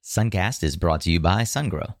Suncast is brought to you by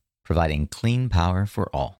SunGrow, providing clean power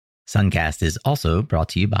for all. Suncast is also brought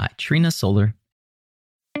to you by Trina Solar.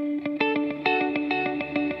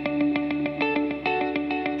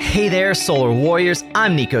 Hey there, Solar Warriors.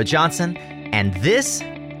 I'm Nico Johnson, and this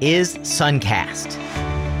is Suncast.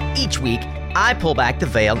 Each week, I pull back the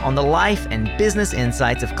veil on the life and business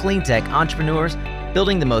insights of clean tech entrepreneurs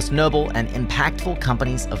building the most noble and impactful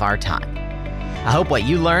companies of our time. I hope what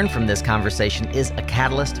you learn from this conversation is a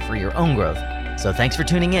catalyst for your own growth. So thanks for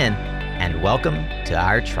tuning in, and welcome to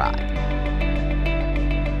our tribe.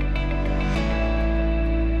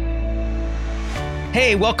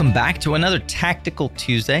 Hey, welcome back to another Tactical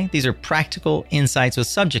Tuesday. These are practical insights with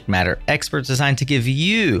subject matter experts designed to give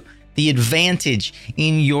you the advantage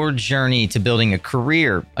in your journey to building a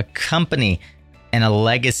career, a company, and a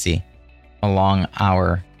legacy along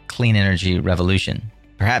our clean energy revolution.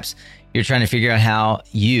 Perhaps you're trying to figure out how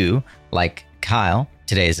you, like Kyle,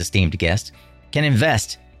 today's esteemed guest, can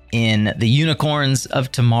invest in the unicorns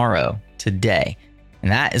of tomorrow, today.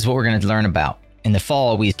 And that is what we're going to learn about. In the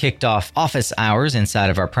fall, we kicked off office hours inside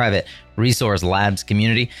of our private resource labs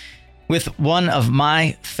community with one of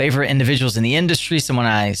my favorite individuals in the industry, someone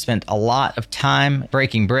I spent a lot of time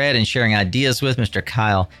breaking bread and sharing ideas with, Mr.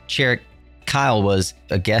 Kyle Cherrick. Kyle was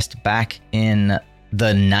a guest back in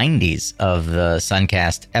the 90s of the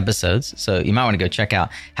Suncast episodes. So you might want to go check out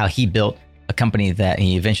how he built a company that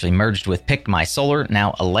he eventually merged with Pick My Solar,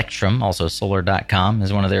 now Electrum, also solar.com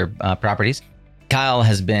is one of their properties. Kyle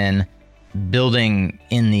has been building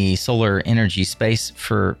in the solar energy space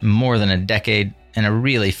for more than a decade and a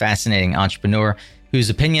really fascinating entrepreneur whose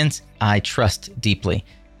opinions I trust deeply.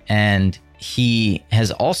 And he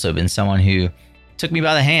has also been someone who took me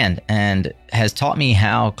by the hand and has taught me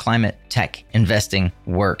how climate tech investing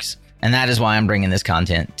works. And that is why I'm bringing this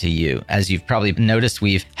content to you. As you've probably noticed,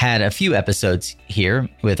 we've had a few episodes here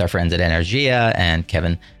with our friends at Energia and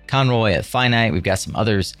Kevin Conroy at Finite. We've got some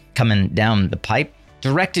others coming down the pipe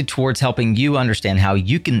directed towards helping you understand how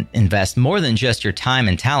you can invest more than just your time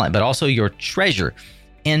and talent, but also your treasure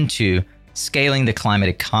into scaling the climate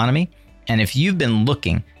economy. And if you've been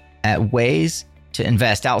looking at ways to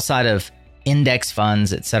invest outside of index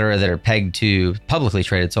funds, et cetera, that are pegged to publicly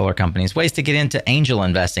traded solar companies, ways to get into angel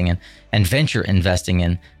investing and venture investing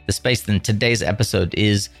in the space, then today's episode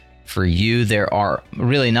is for you. There are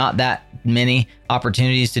really not that many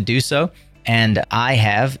opportunities to do so. And I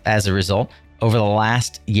have, as a result, over the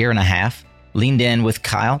last year and a half, leaned in with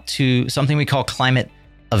Kyle to something we call Climate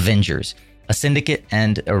Avengers, a syndicate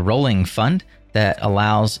and a rolling fund that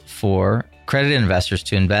allows for accredited investors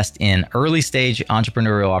to invest in early stage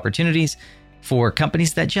entrepreneurial opportunities for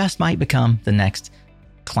companies that just might become the next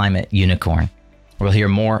climate unicorn. We'll hear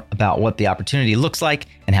more about what the opportunity looks like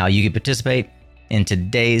and how you can participate in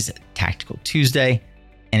today's Tactical Tuesday.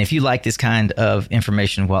 And if you like this kind of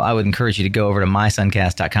information, well, I would encourage you to go over to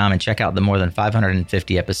mysuncast.com and check out the more than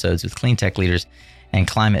 550 episodes with clean tech leaders and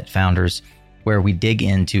climate founders, where we dig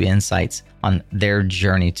into insights on their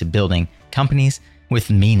journey to building companies with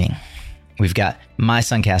meaning. We've got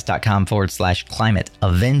mysuncast.com/climate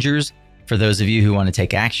avengers for those of you who want to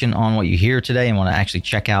take action on what you hear today and want to actually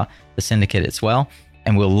check out the syndicate as well.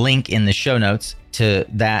 And we'll link in the show notes to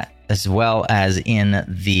that, as well as in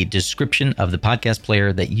the description of the podcast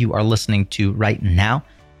player that you are listening to right now.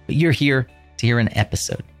 But you're here to hear an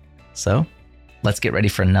episode. So let's get ready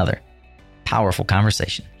for another powerful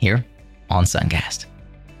conversation here on Suncast.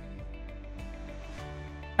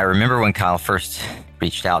 I remember when Kyle first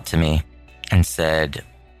reached out to me and said,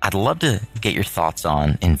 I'd love to get your thoughts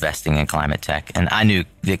on investing in climate tech. And I knew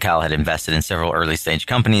that Kyle had invested in several early stage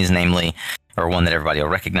companies, namely, or one that everybody will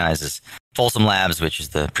recognize is Folsom Labs, which is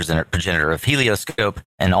the progenitor of Helioscope,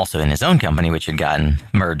 and also in his own company, which had gotten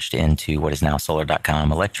merged into what is now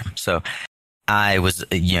solar.com Electrum. So I was,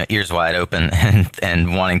 ears wide open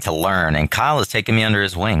and wanting to learn. And Kyle has taken me under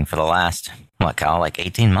his wing for the last, Kyle, like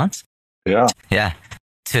 18 months? Yeah. Yeah.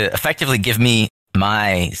 To effectively give me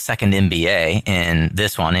my second MBA in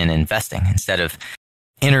this one, in investing. Instead of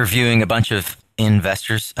interviewing a bunch of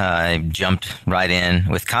investors, I jumped right in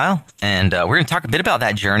with Kyle, and we're going to talk a bit about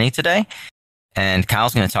that journey today. And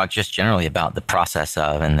Kyle's going to talk just generally about the process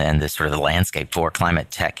of and then the sort of the landscape for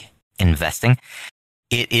climate tech investing.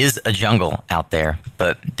 It is a jungle out there,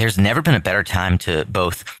 but there's never been a better time to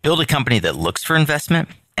both build a company that looks for investment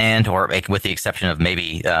and, or with the exception of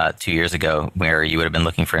maybe 2 years ago, where you would have been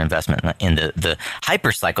looking for investment in the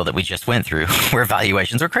hyper cycle that we just went through, where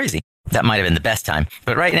valuations were crazy. That might have been the best time.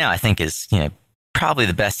 But right now, I think is, probably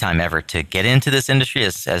the best time ever to get into this industry,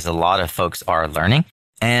 as a lot of folks are learning.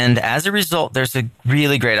 And as a result, there's a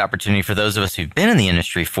really great opportunity for those of us who've been in the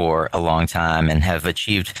industry for a long time and have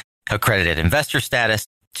achieved accredited investor status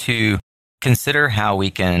to consider how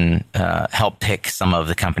we can help pick some of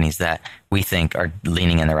the companies that we think are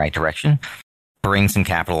leaning in the right direction, bring some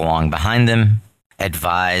capital along behind them,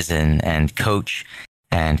 advise and coach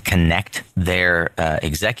and connect their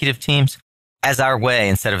executive teams as our way,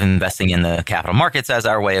 instead of investing in the capital markets, as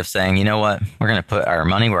our way of saying, you know what, we're going to put our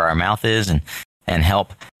money where our mouth is and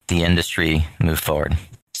help the industry move forward.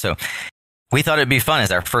 So we thought it'd be fun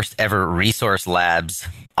as our first ever Resource Labs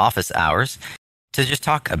office hours to just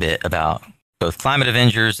talk a bit about both Climate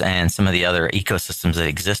Avengers and some of the other ecosystems that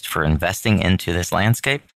exist for investing into this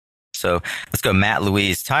landscape. So let's go Matt,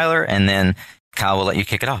 Louise, Tyler, and then Kyle will let you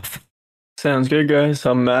kick it off. Sounds good, guys.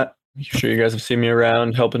 I'm Matt. I'm sure you guys have seen me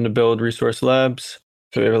around helping to build Resource Labs.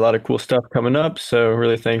 So we have a lot of cool stuff coming up. So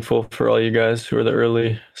really thankful for all you guys who are the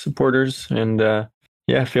early supporters. And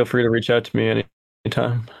feel free to reach out to me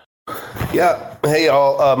anytime. Yeah. Hey,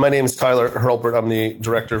 all. My name is Tyler Hurlbert. I'm the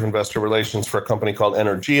Director of Investor Relations for a company called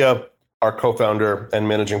Energia. Our co-founder and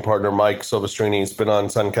managing partner, Mike Silvestrini, has been on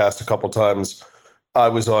Suncast a couple times. I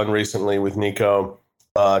was on recently with Nico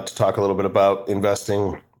to talk a little bit about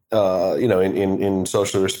investing in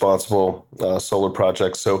socially responsible solar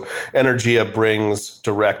projects. So Energia brings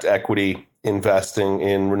direct equity investing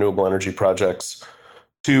in renewable energy projects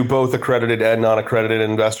to both accredited and non-accredited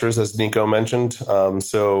investors, as Nico mentioned.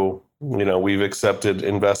 We've accepted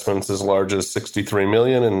investments as large as $63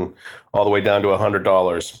 million and all the way down to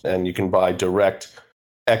 $100. And you can buy direct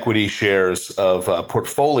equity shares of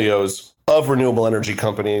portfolios of renewable energy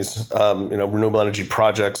companies, renewable energy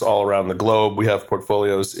projects all around the globe. We have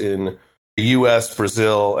portfolios in the US,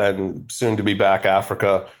 Brazil, and soon to be back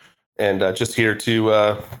Africa. And just here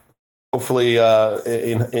to hopefully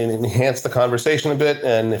enhance the conversation a bit.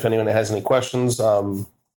 And if anyone has any questions,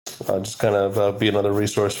 just kind of be another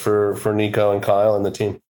resource for Nico and Kyle and the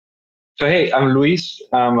team. So, hey, I'm Luis.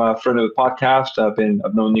 I'm a friend of the podcast.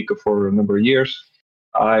 I've known Nico for a number of years.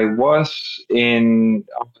 I was in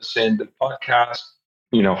the podcast,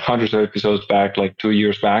 hundreds of episodes back, like 2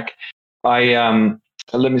 years back. Let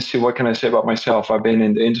me see, what can I say about myself? I've been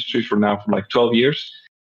in the industry for like 12 years.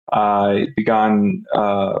 I began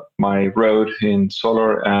my road in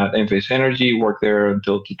solar at Enphase Energy, worked there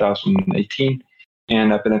until 2018.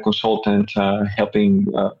 And I've been a consultant helping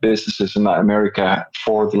businesses in Latin America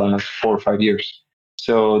for the last 4 or 5 years.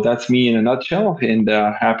 So that's me in a nutshell, and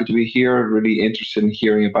happy to be here. Really interested in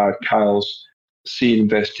hearing about Kyle's seed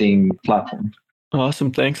investing platform.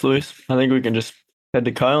 Awesome. Thanks, Luis. I think we can just head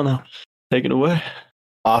to Kyle now. Take it away.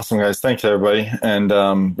 Awesome, guys. Thanks, everybody. And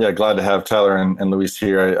glad to have Tyler and Luis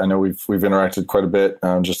here. I know we've interacted quite a bit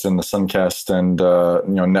just in the Suncast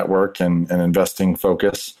and network and investing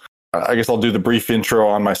focus. I guess I'll do the brief intro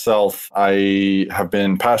on myself. I have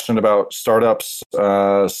been passionate about startups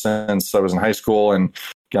since I was in high school, and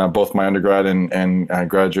both my undergrad and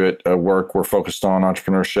graduate work were focused on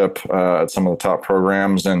entrepreneurship at some of the top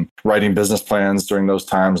programs and writing business plans during those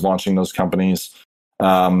times, launching those companies.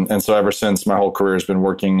 And so ever since, my whole career has been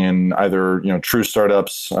working in either true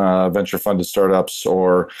startups, venture funded startups,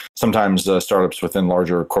 or sometimes startups within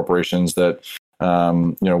larger corporations that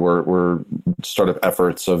were startup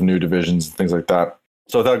efforts of new divisions and things like that.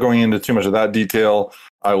 So without going into too much of that detail,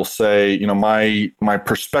 I will say, my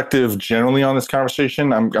perspective generally on this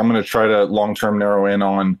conversation, I'm going to try to long-term narrow in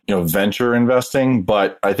on, venture investing,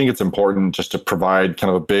 but I think it's important just to provide kind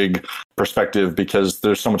of a big perspective because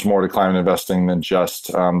there's so much more to climate investing than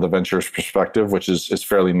just the ventures perspective, which is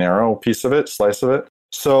fairly narrow slice of it.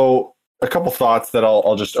 So a couple thoughts that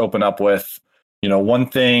I'll just open up with. One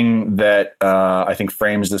thing that I think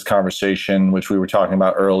frames this conversation, which we were talking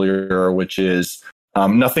about earlier, which is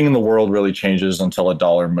nothing in the world really changes until a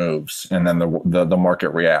dollar moves and then the market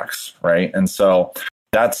reacts, right? And so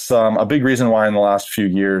that's a big reason why in the last few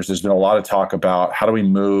years, there's been a lot of talk about how do we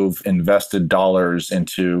move invested dollars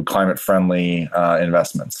into climate-friendly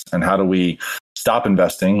investments, and how do we stop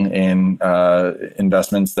investing in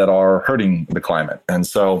investments that are hurting the climate. And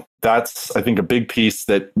so that's, I think, a big piece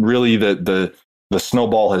that really the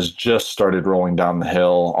snowball has just started rolling down the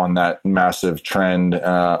hill on that massive trend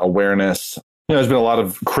awareness. There's been a lot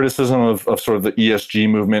of criticism of sort of the ESG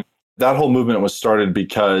movement. That whole movement was started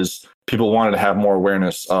because people wanted to have more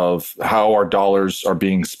awareness of how our dollars are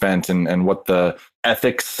being spent and what the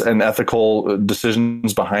ethics and ethical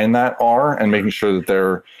decisions behind that are, and making sure that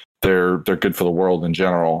they're good for the world in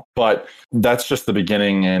general. But that's just the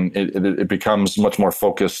beginning, and it becomes much more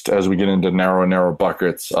focused as we get into narrow and narrow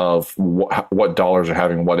buckets of what dollars are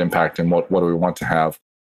having what impact and what do we want to have.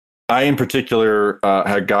 I, in particular,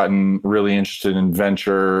 had gotten really interested in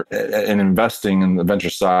venture and investing in the venture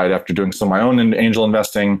side after doing some of my own angel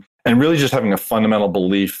investing, and really just having a fundamental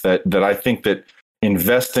belief that I think that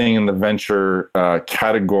investing in the venture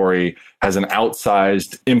category has an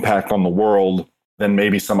outsized impact on the world than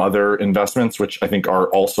maybe some other investments, which I think are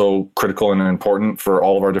also critical and important for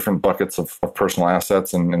all of our different buckets of personal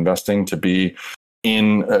assets and investing to be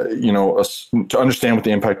in, to understand what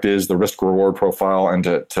the impact is, the risk reward profile, and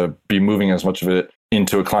to be moving as much of it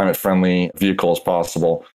into a climate friendly vehicle as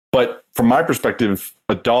possible. But from my perspective,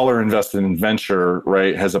 a dollar invested in venture,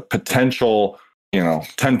 right, has a potential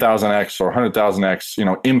 10,000x or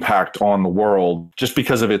 100,000x, impact on the world just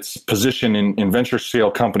because of its position in venture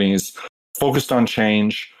scale companies focused on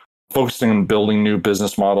change, focusing on building new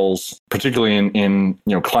business models, particularly in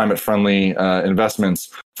climate friendly investments,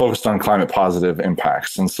 focused on climate positive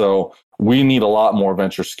impacts. And so we need a lot more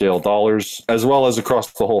venture scale dollars as well as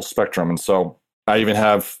across the whole spectrum. And so I even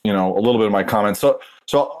have, a little bit of my comments. So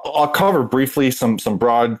I'll cover briefly some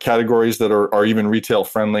broad categories that are even retail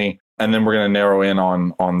friendly. And then we're going to narrow in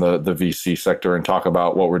on the VC sector and talk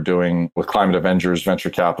about what we're doing with Climate Avengers, venture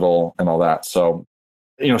capital, and all that. So,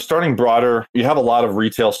 starting broader, you have a lot of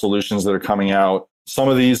retail solutions that are coming out. Some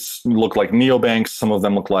of these look like neobanks. Some of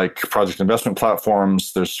them look like project investment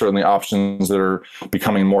platforms. There's certainly options that are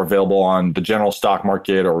becoming more available on the general stock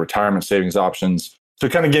market or retirement savings options. So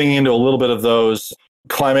kind of getting into a little bit of those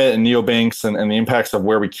climate and neobanks and the impacts of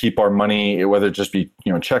where we keep our money, whether it just be,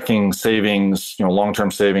 checking, savings,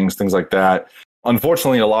 long-term savings, things like that.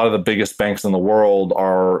 Unfortunately, a lot of the biggest banks in the world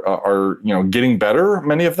are getting better,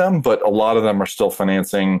 many of them, but a lot of them are still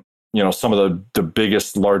financing, some of the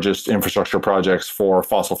biggest, largest infrastructure projects for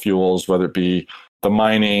fossil fuels, whether it be the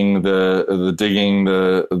mining, the digging,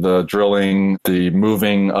 the drilling, the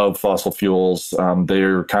moving of fossil fuels.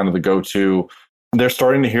 They're kind of the go-to. They're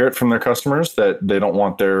starting to hear it from their customers that they don't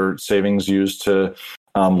want their savings used to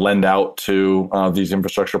lend out to these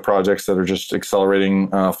infrastructure projects that are just accelerating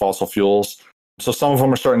fossil fuels. So some of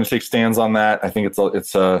them are starting to take stands on that. I think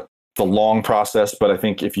it's a long process, but I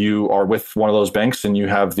think if you are with one of those banks and you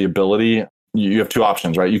have the ability, you have two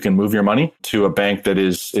options, right? You can move your money to a bank that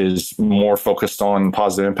is more focused on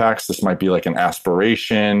positive impacts. This might be like an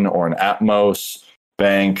Aspiration or an Atmos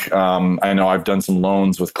bank. I know I've done some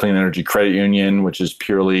loans with Clean Energy Credit Union, which is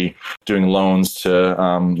purely doing loans to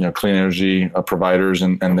clean energy providers,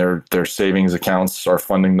 and their savings accounts are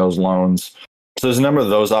funding those loans. So there's a number of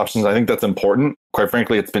those options. I think that's important. Quite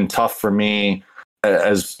frankly, it's been tough for me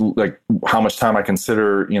as like how much time I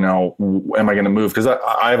consider, am I going to move? Because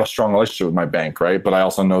I have a strong relationship with my bank, right? But I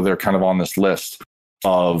also know they're kind of on this list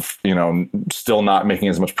of, still not making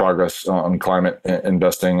as much progress on climate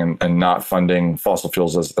investing and not funding fossil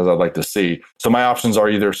fuels as I'd like to see. So my options are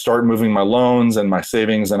either start moving my loans and my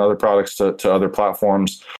savings and other products to other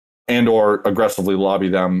platforms, and or aggressively lobby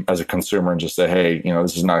them as a consumer and just say, hey,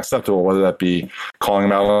 this is not acceptable, whether that be calling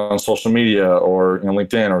them out on social media or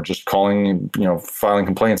LinkedIn, or just calling, filing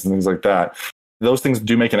complaints and things like that. Those things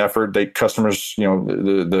do make an effort. Customers,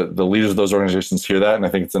 the leaders of those organizations hear that. And I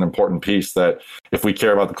think it's an important piece that if we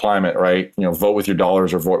care about the climate, right, vote with your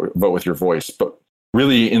dollars or vote with your voice. But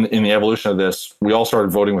really in the evolution of this, we all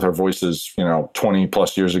started voting with our voices, 20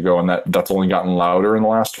 plus years ago. And that's only gotten louder in the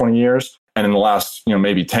last 20 years. And in the last,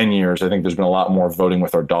 maybe 10 years, I think there's been a lot more voting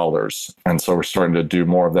with our dollars. And so we're starting to do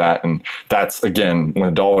more of that. And that's, again, when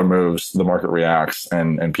a dollar moves, the market reacts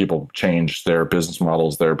and people change their business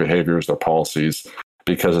models, their behaviors, their policies,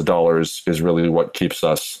 because a dollar is really what keeps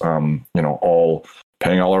us, all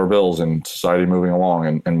paying all our bills and society moving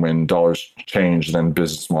along. And when dollars change, then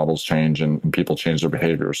business models change and people change their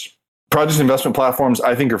behaviors. Project investment platforms,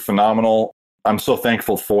 I think, are phenomenal. I'm so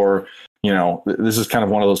thankful for, this is kind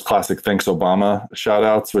of one of those classic thanks Obama shout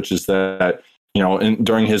outs, which is that,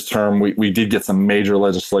 during his term, we did get some major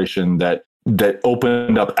legislation that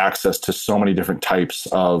opened up access to so many different types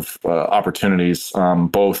of opportunities,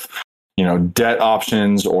 both, debt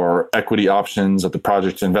options or equity options at the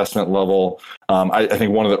project investment level. I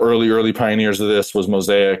think one of the early pioneers of this was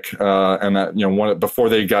Mosaic, and that before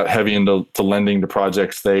they got heavy into lending to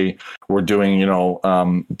projects, they were doing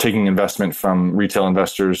taking investment from retail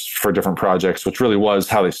investors for different projects, which really was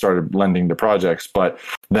how they started lending to projects. But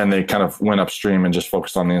then they kind of went upstream and just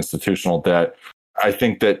focused on the institutional debt. I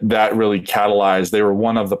think that really catalyzed. They were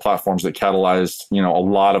one of the platforms that catalyzed a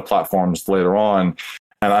lot of platforms later on.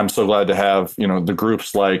 And I'm so glad to have, the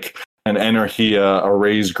groups like an Energia, a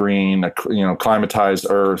Raise Green, Climatize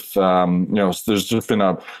Earth. There's just been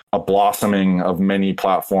a blossoming of many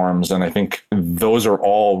platforms. And I think those are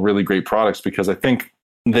all really great products because I think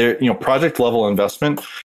they're, project level investment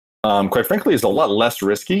quite frankly, is a lot less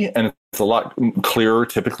risky, and it's a lot clearer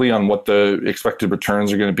typically on what the expected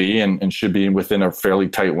returns are going to be and should be within a fairly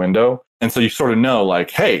tight window. And so you sort of know,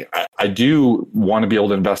 like, hey, I do want to be able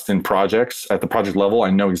to invest in projects at the project level.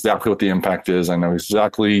 I know exactly what the impact is. I know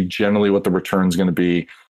exactly generally what the return is going to be.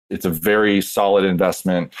 It's a very solid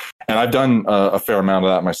investment. And I've done a fair amount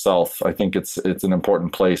of that myself. I think it's an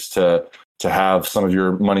important place to have some of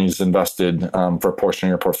your monies invested for a portion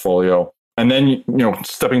of your portfolio. And then,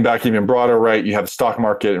 stepping back even broader, right, you have the stock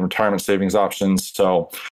market and retirement savings options. So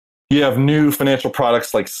you have new financial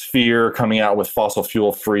products like Sphere coming out with fossil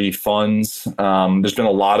fuel free funds. There's been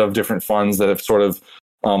a lot of different funds that have sort of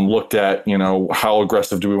looked at, how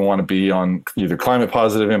aggressive do we want to be on either climate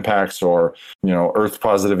positive impacts or, earth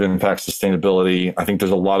positive impacts, sustainability. I think there's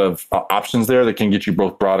a lot of options there that can get you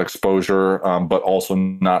both broad exposure, but also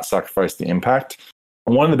not sacrifice the impact.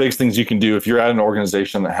 One of the biggest things you can do if you're at an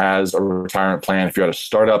organization that has a retirement plan, if you're at a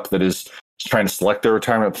startup that is trying to select their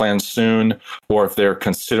retirement plan soon, or if they're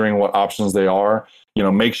considering what options they are,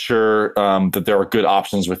 make sure that there are good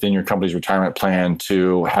options within your company's retirement plan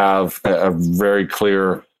to have a very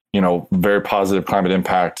clear, very positive climate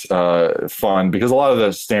impact fund, because a lot of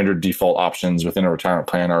the standard default options within a retirement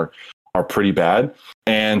plan are pretty bad.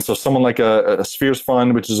 And so someone like a Spheres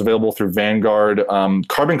fund, which is available through Vanguard,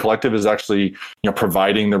 Carbon Collective is actually,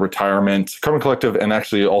 providing the retirement, Carbon Collective and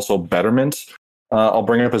actually also Betterment. I'll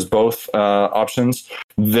bring up as both options.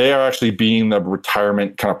 They are actually being the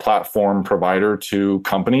retirement kind of platform provider to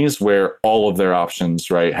companies where all of their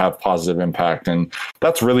options, right, have positive impact. And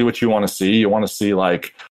that's really what you want to see. You want to see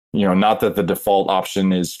not that the default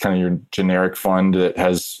option is kind of your generic fund that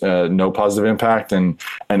has no positive impact. And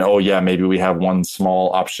oh yeah, maybe we have one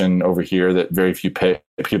small option over here that very few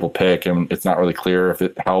people pick, and it's not really clear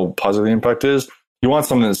how positive the impact is. You want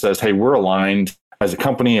something that says, hey, we're aligned as a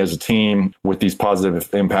company, as a team with these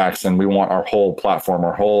positive impacts, and we want our whole platform,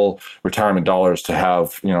 our whole retirement dollars to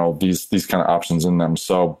have, these kind of options in them.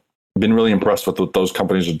 So I've been really impressed with what those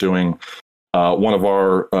companies are doing. One of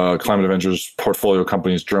our Climate Avengers portfolio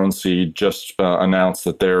companies, DroneSeed, just announced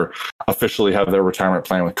that they're officially have their retirement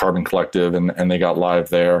plan with Carbon Collective, and they got live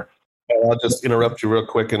there. I'll just interrupt you real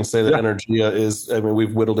quick and say that Energia is,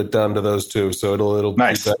 we've whittled it down to those two. So it'll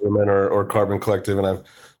nice. be Betterment or Carbon Collective. And I've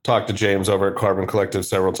talked to James over at Carbon Collective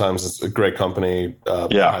several times. It's a great company. I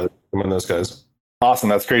highly recommend those guys. Awesome.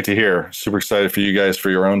 That's great to hear. Super excited for you guys, for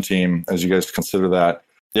your own team, as you guys consider that.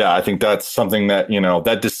 Yeah, I think that's something that,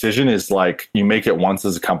 that decision is like, you make it once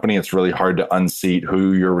as a company. It's really hard to unseat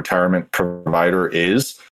who your retirement provider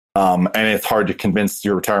is. And it's hard to convince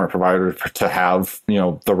your retirement provider to have,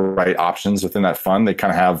 the right options within that fund. They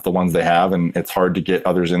kind of have the ones they have, and it's hard to get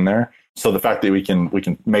others in there. So the fact that we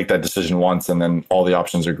can make that decision once and then all the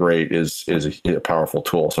options are great is a powerful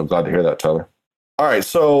tool. So I'm glad to hear that, Tyler. All right.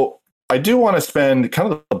 So I do want to spend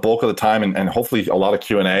kind of the bulk of the time and hopefully a lot of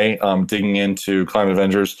Q&A digging into Climate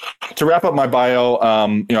Avengers. To wrap up my bio,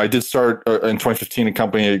 I did start in 2015 a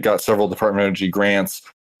company that got several Department of Energy grants,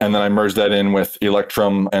 and then I merged that in with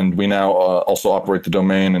Electrum, and we now also operate the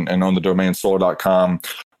domain and own the domain solar.com.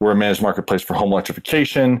 We're a managed marketplace for home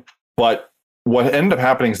electrification. But what ended up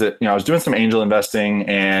happening is that, I was doing some angel investing,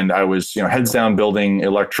 and I was, heads down building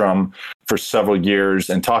Electrum for several years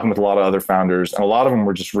and talking with a lot of other founders. And a lot of them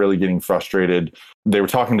were just really getting frustrated. They were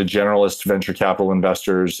talking to generalist venture capital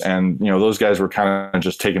investors, and, those guys were kind of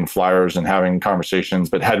just taking flyers and having conversations,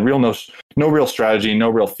 but had no real strategy, no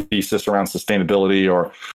real thesis around sustainability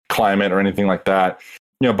or climate or anything like that.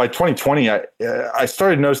 By 2020, I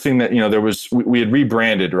started noticing that, we had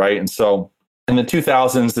rebranded, right? And so in the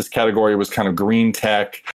 2000s, this category was kind of green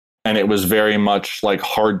tech, and it was very much like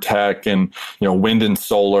hard tech and, wind and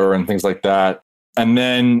solar and things like that. And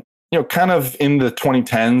then, kind of in the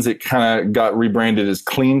 2010s, it kind of got rebranded as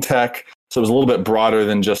clean tech. So it was a little bit broader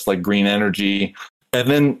than just like green energy. And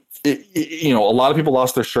then, a lot of people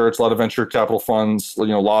lost their shirts. A lot of venture capital funds,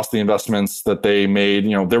 lost the investments that they made.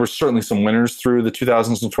 There were certainly some winners through the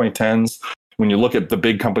 2000s and 2010s. When you look at the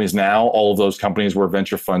big companies now, all of those companies were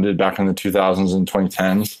venture funded back in the 2000s and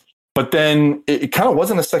 2010s. But then it kind of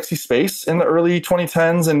wasn't a sexy space in the early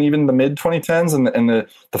 2010s and even the mid 2010s. And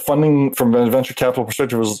the funding from a venture capital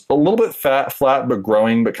perspective was a little bit flat, but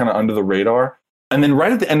growing, but kind of under the radar. And then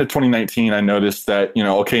right at the end of 2019, I noticed that,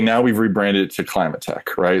 okay, now we've rebranded it to climate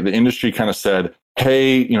tech, right? The industry kind of said,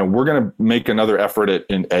 hey, we're going to make another effort at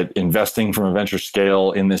investing from a venture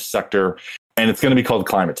scale in this sector. And it's going to be called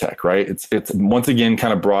climate tech, right? It's once again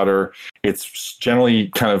kind of broader. It's generally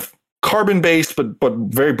kind of carbon based, but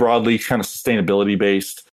very broadly kind of sustainability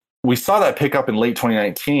based. We saw that pick up in late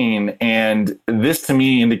 2019, and this to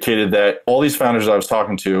me indicated that all these founders I was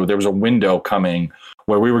talking to, there was a window coming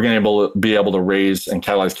where we were going to be able to raise and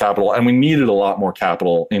catalyze capital. And we needed a lot more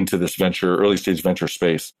capital into this early stage venture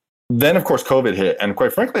space. Then, of course, COVID hit. And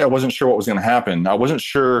quite frankly, I wasn't sure what was going to happen. I wasn't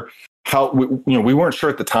sure we weren't sure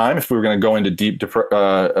at the time if we were going to go into deep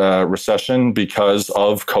recession because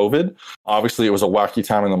of COVID. Obviously, it was a wacky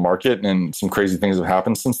time in the market and some crazy things have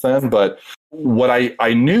happened since then. But what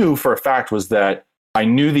I knew for a fact was that I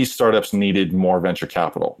knew these startups needed more venture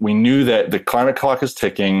capital. We knew that the climate clock is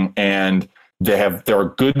ticking and there are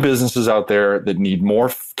good businesses out there that need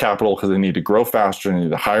more capital because they need to grow faster, they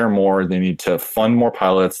need to hire more, they need to fund more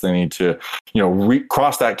pilots, they need to,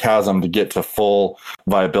 cross that chasm to get to full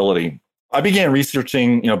viability. I began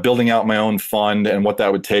researching, building out my own fund and what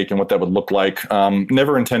that would take and what that would look like.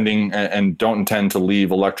 Never intending and don't intend to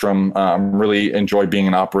leave Electrum. Really enjoy being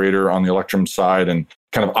an operator on the Electrum side and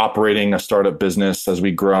kind of operating a startup business as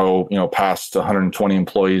we grow, past 120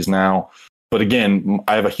 employees now. But again,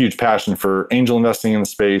 I have a huge passion for angel investing in the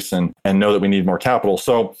space and know that we need more capital.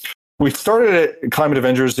 So we started at Climate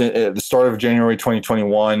Avengers at the start of January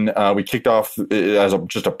 2021. We kicked off as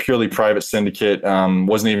just a purely private syndicate,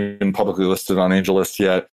 wasn't even publicly listed on AngelList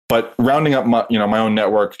yet. But rounding up my own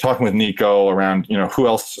network, talking with Nico around, who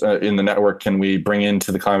else in the network can we bring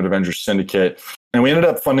into the Climate Avengers syndicate? And we ended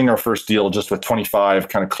up funding our first deal just with 25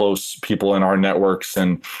 kind of close people in our networks.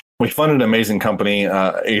 And we funded an amazing company,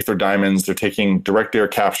 Aether Diamonds. They're taking direct air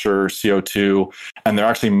capture CO2, and they're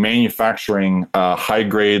actually manufacturing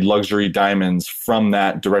high-grade luxury diamonds from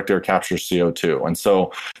that direct air capture CO2. And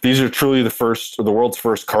so these are truly the world's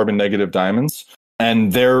first carbon negative diamonds.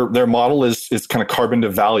 And their model is kind of carbon to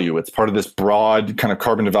value. It's part of this broad kind of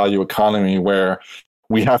carbon to value economy where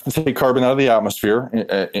we have to take carbon out of the atmosphere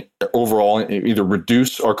overall, either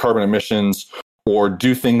reduce our carbon emissions or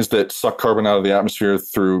do things that suck carbon out of the atmosphere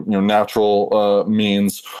through natural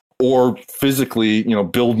means, or physically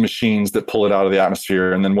build machines that pull it out of the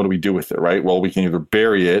atmosphere. And then what do we do with it, right? Well, we can either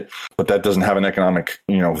bury it, but that doesn't have an economic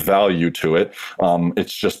value to it.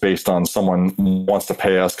 It's just based on someone wants to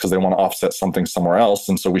pay us because they want to offset something somewhere else,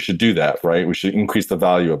 and so we should do that, right? We should increase the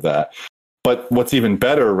value of that. But what's even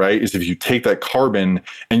better, right, is if you take that carbon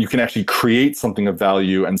and you can actually create something of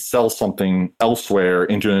value and sell something elsewhere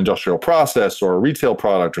into an industrial process or a retail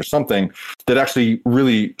product or something that actually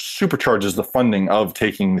really supercharges the funding of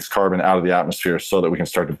taking this carbon out of the atmosphere so that we can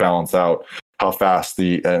start to balance out how fast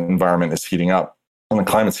the environment is heating up and the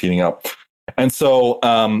climate's heating up. And so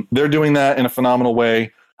they're doing that in a phenomenal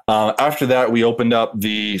way. After that, we opened up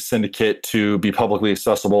the syndicate to be publicly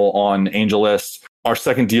accessible on AngelList. Our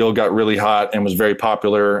second deal got really hot and was very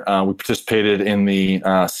popular. We participated in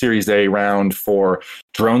the Series A round for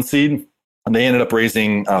Drone Seed. And they ended up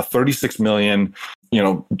raising $36 million.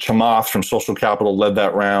 Chamath from Social Capital led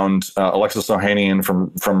that round. Alexis Ohanian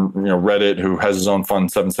from Reddit, who has his own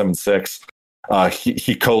fund, 776.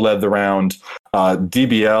 He co-led the round.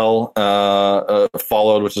 DBL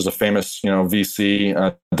followed, which is a famous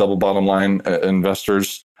VC, double bottom line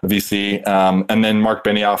investors VC. And then Mark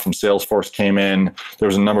Benioff from Salesforce came in. There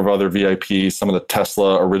was a number of other VIPs. Some of the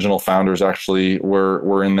Tesla original founders actually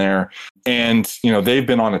were in there. And, they've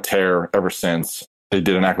been on a tear ever since. They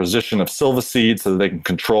did an acquisition of Silvaseed so that they can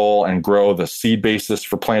control and grow the seed basis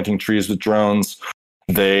for planting trees with drones.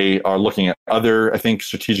 They are looking at other, I think,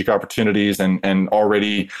 strategic opportunities and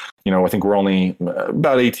already, I think we're only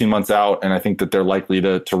about 18 months out, and I think that they're likely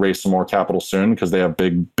to raise some more capital soon because they have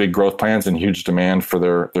big growth plans and huge demand for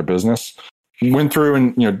their business. We went through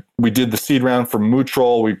and, we did the seed round for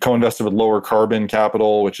Mutual. We co-invested with Lower Carbon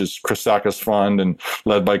Capital, which is Chris Sacca's fund and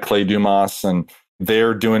led by Clay Dumas, and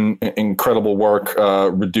they're doing incredible work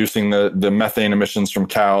reducing the methane emissions from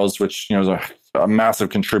cows, which is a massive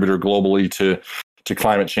contributor globally to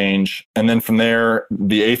climate change. And then from there,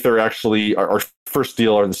 the Aether actually, our first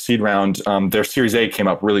deal or the seed round, their Series A came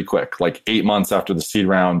up really quick, like 8 months after the seed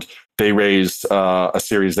round. They raised a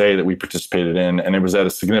Series A that we participated in, and it was at a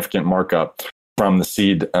significant markup from the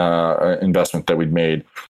seed investment that we'd made.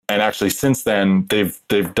 And actually, since then,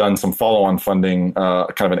 they've done some follow-on funding,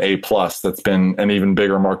 kind of an A plus that's been an even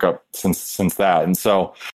bigger markup since that. And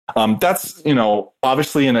so that's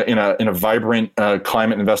obviously in a vibrant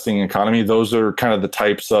climate investing economy, those are kind of the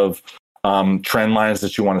types of trend lines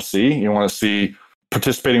that you want to see. You want to see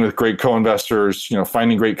participating with great co-investors,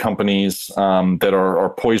 finding great companies that are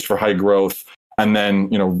poised for high growth. And then,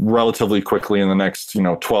 relatively quickly in the next,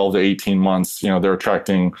 12 to 18 months, they're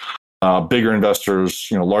attracting bigger investors,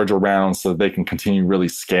 larger rounds so that they can continue really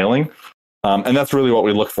scaling. And that's really what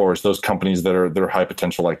we look for is those companies that are high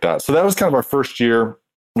potential like that. So that was kind of our first year.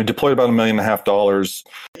 We deployed about $1.5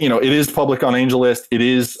 million. It is public on AngelList. It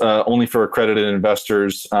is only for accredited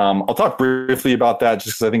investors. I'll talk briefly about that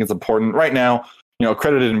just because I think it's important. Right now,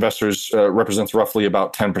 accredited investors represents roughly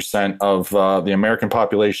about 10% of the American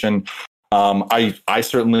population. I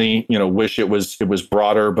certainly, wish it was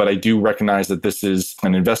broader, but I do recognize that this is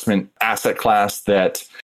an investment asset class that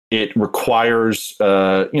it requires,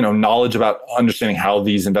 knowledge about understanding how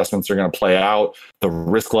these investments are going to play out, the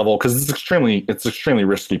risk level, because it's extremely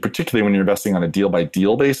risky, particularly when you're investing on a deal by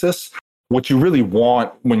deal basis. What you really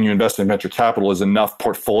want when you invest in venture capital is enough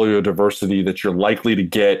portfolio diversity that you're likely to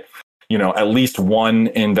get, at least one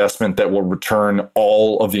investment that will return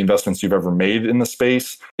all of the investments you've ever made in the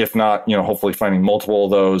space. If not, hopefully finding multiple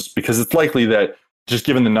of those, because it's likely that just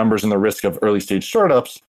given the numbers and the risk of early stage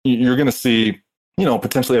startups, you're going to see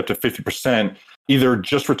potentially up to 50% either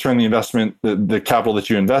just return the investment, the capital that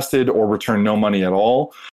you invested, or return no money at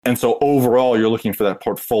all. And so overall, you're looking for that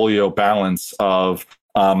portfolio balance of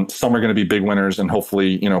some are going to be big winners and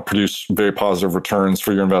hopefully, produce very positive returns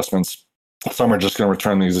for your investments. Some are just going to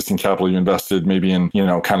return the existing capital you invested, maybe in,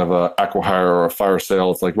 kind of a acqui-hire or a fire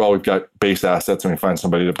sale. It's like, well, we've got base assets and we find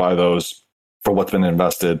somebody to buy those for what's been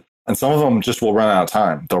invested. And some of them just will run out of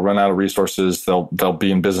time. They'll run out of resources. They'll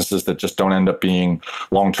be in businesses that just don't end up being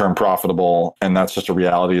long-term profitable. And that's just a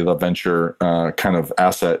reality of the venture kind of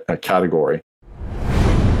asset category.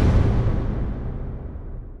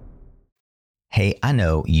 Hey, I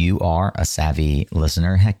know you are a savvy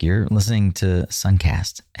listener. Heck, you're listening to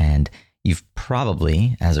Suncast, and you've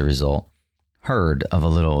probably, as a result, heard of a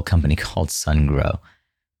little company called SunGrow.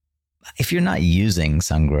 If you're not using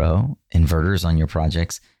SunGrow inverters on your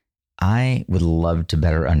projects, I would love to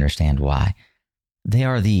better understand why. They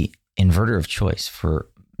are the inverter of choice for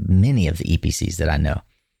many of the EPCs that I know.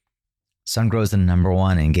 SunGrow is the number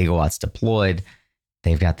one in gigawatts deployed.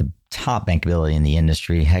 They've got the top bankability in the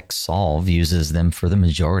industry. Heck, Solve uses them for the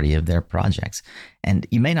majority of their projects. And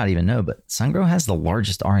you may not even know, but SunGrow has the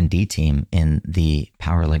largest R&D team in the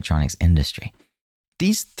power electronics industry.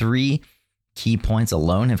 These three key points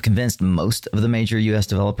alone have convinced most of the major US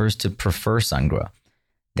developers to prefer SunGrow.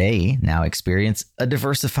 They now experience a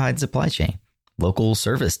diversified supply chain, local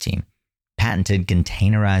service team, patented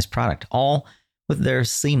containerized product, all with their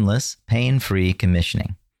seamless, pain-free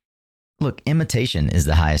commissioning. Look, imitation is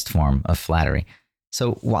the highest form of flattery.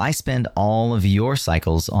 So why spend all of your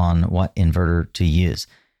cycles on what inverter to use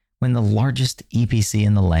when the largest EPC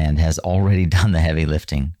in the land has already done the heavy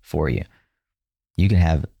lifting for you? You can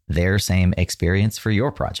have their same experience for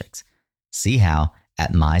your projects. See how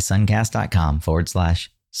at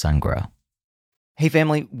mysuncast.com/SunGrow. Hey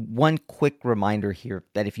family, one quick reminder here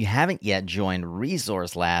that if you haven't yet joined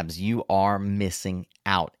Resource Labs, you are missing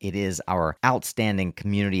out. It is our outstanding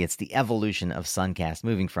community. It's the evolution of Suncast,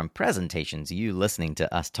 moving from presentations, you listening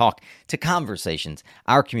to us talk, to conversations.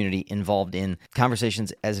 Our community involved in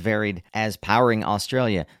conversations as varied as powering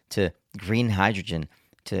Australia, to green hydrogen,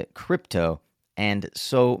 to crypto, and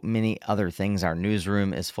so many other things. Our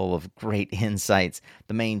newsroom is full of great insights.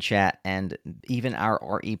 The main chat and even our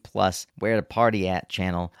RE Plus Where to Party At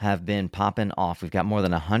channel have been popping off. We've got more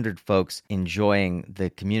than 100 folks enjoying the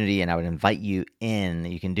community, and I would invite you in.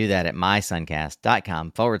 You can do that at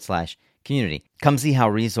mysuncast.com/community. Come see how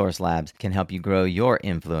Resource Labs can help you grow your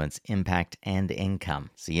influence, impact, and income.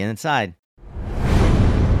 See you inside.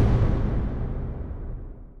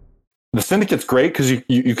 The syndicate's great because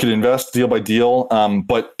you could invest deal by deal,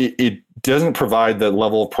 but it doesn't provide the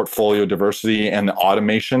level of portfolio diversity and the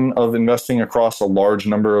automation of investing across a large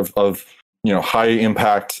number of high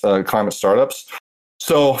impact climate startups.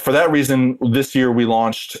 So for that reason, this year we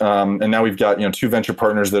launched, and now we've got two venture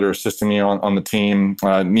partners that are assisting me on the team.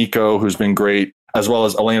 Nico, who's been great, as well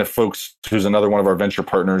as Elena Folks, who's another one of our venture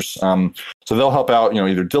partners. So they'll help out,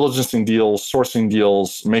 either diligencing deals, sourcing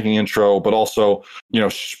deals, making intro, but also,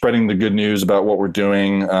 spreading the good news about what we're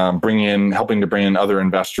doing, helping to bring in other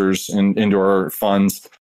investors into our funds.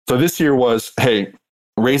 So this year was, hey,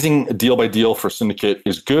 raising deal by deal for syndicate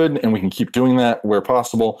is good, and we can keep doing that where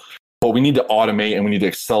possible. But we need to automate and we need to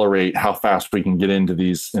accelerate how fast we can get into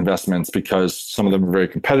these investments, because some of them are very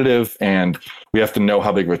competitive and we have to know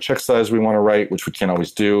how big of a check size we want to write, which we can't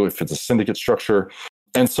always do if it's a syndicate structure.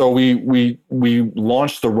 And so we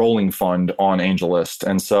launched the rolling fund on AngelList.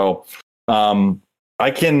 And so I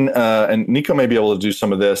can, and Nico may be able to do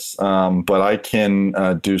some of this, but I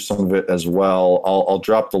can do some of it as well. I'll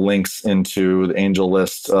drop the links into the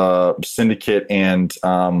AngelList syndicate and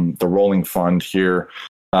the rolling fund here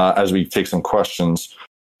as we take some questions.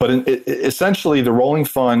 But essentially, the rolling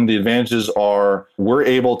fund, the advantages are we're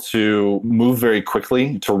able to move very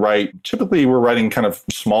quickly to write. Typically, we're writing kind of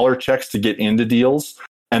smaller checks to get into deals,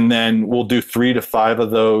 and then we'll do 3 to 5 of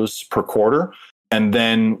those per quarter. And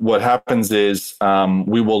then what happens is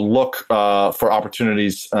we will look for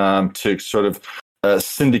opportunities to sort of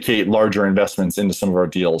syndicate larger investments into some of our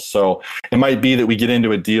deals. So it might be that we get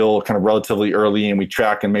into a deal kind of relatively early and we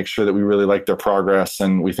track and make sure that we really like their progress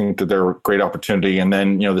and we think that they're a great opportunity. And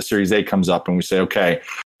then, the Series A comes up and we say, okay,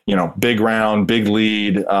 big round, big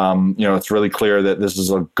lead. It's really clear that this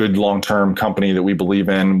is a good long-term company that we believe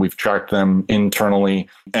in. We've tracked them internally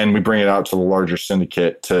and we bring it out to the larger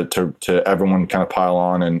syndicate to everyone kind of pile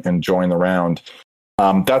on and join the round.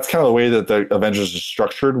 That's kind of the way that the Avengers is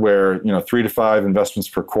structured, where 3 to 5 investments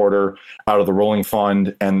per quarter out of the rolling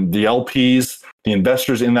fund, and the LPs, the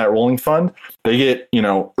investors in that rolling fund, they get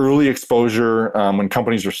early exposure when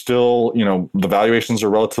companies are still the valuations are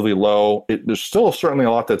relatively low. There's still certainly a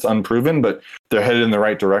lot that's unproven, but they're headed in the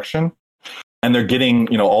right direction, and they're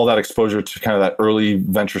getting all that exposure to kind of that early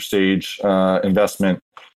venture stage investment.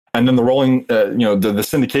 And then the rolling, the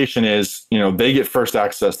syndication is, they get first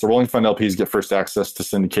access. The rolling fund LPs get first access to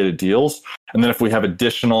syndicated deals. And then if we have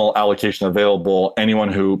additional allocation available,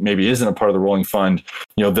 anyone who maybe isn't a part of the rolling fund,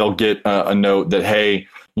 they'll get a note that, hey,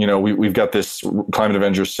 we've got this Climate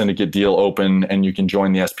Avengers syndicate deal open and you can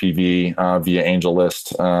join the SPV via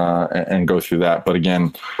AngelList and go through that. But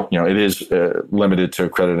again, it is limited to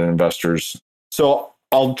accredited investors. So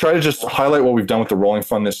I'll try to just highlight what we've done with the rolling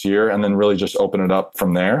fund this year and then really just open it up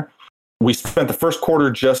from there. We spent the first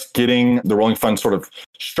quarter just getting the rolling fund sort of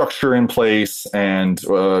structure in place and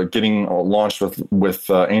getting launched with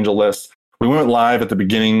AngelList. We went live at the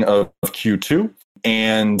beginning of Q2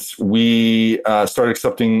 and we started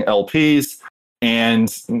accepting LPs.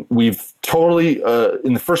 And we've totally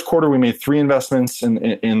in the first quarter we made 3 investments that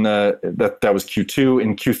was Q2.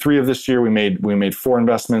 In Q3 of this year we made 4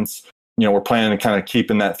 investments. We're planning to kind of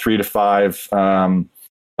keep in that 3 to 5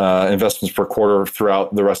 investments per quarter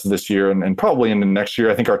throughout the rest of this year and probably into next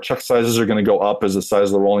year. I think our check sizes are going to go up as the size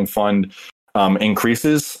of the rolling fund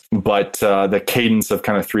increases, but the cadence of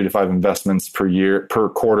kind of 3 to 5 investments per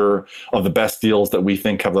quarter of the best deals that we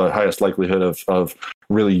think have the highest likelihood of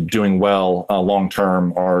really doing well long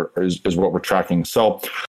term is what we're tracking. So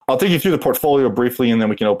I'll take you through the portfolio briefly, and then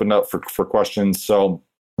we can open it up for questions. So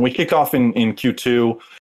we kicked off in Q2.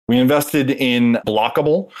 We invested in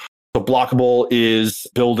Blockable. So Blockable is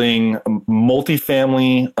building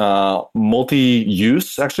multifamily,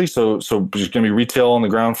 multi-use actually. So there's going to be retail on the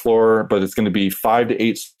ground floor, but it's going to be 5 to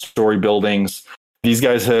 8 story buildings. These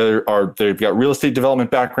guys they've got real estate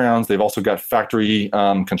development backgrounds. They've also got factory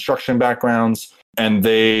construction backgrounds. And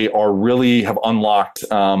they really have unlocked,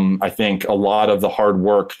 I think, a lot of the hard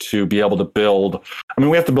work to be able to build. I mean,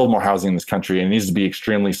 we have to build more housing in this country, and it needs to be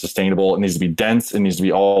extremely sustainable. It needs to be dense. It needs to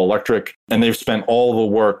be all electric. And they've spent all the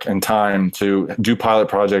work and time to do pilot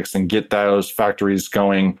projects and get those factories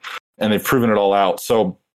going. And they've proven it all out.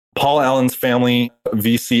 So Paul Allen's family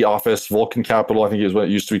VC office, Vulcan Capital, I think is what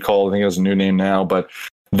it used to be called. I think it has a new name now, but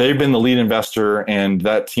they've been the lead investor, and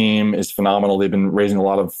that team is phenomenal. They've been raising a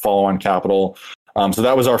lot of follow-on capital. So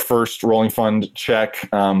that was our first rolling fund check.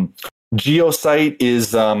 Geosite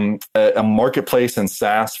is a marketplace and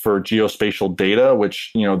SaaS for geospatial data,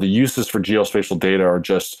 which, the uses for geospatial data are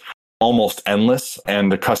just almost endless.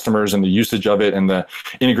 And the customers and the usage of it and the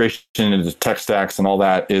integration into the tech stacks and all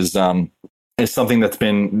that is something that's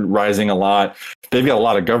been rising a lot. They've got a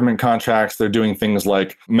lot of government contracts. They're doing things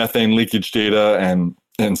like methane leakage data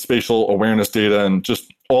and spatial awareness data and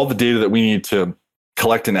just all the data that we need to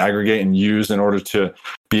collect and aggregate and use in order to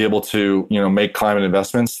be able to, make climate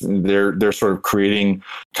investments. They're sort of creating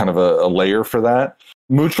kind of a layer for that.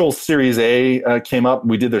 Mutual Series A came up.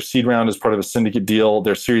 We did their seed round as part of a syndicate deal.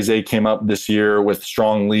 Their Series A came up this year with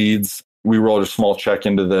strong leads. We rolled a small check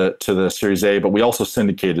into the Series A, but we also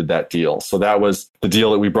syndicated that deal. So that was the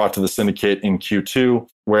deal that we brought to the syndicate in Q2.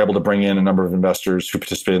 We're able to bring in a number of investors who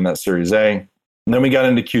participated in that Series A. And then we got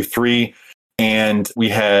into Q3 and we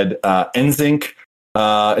had NSYNC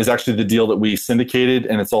is actually the deal that we syndicated.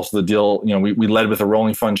 And it's also the deal, we led with a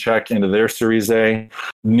rolling fund check into their Series A.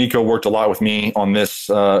 Nico worked a lot with me on this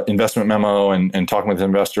investment memo and talking with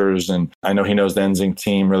investors. And I know he knows the NSYNC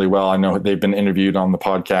team really well. I know they've been interviewed on the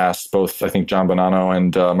podcast, both, I think, John Bonanno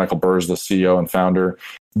and Michael Burrs, the CEO and founder.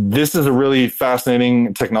 This is a really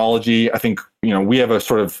fascinating technology. I think, we have a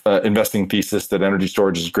sort of investing thesis that energy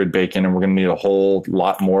storage is grid bacon, and we're going to need a whole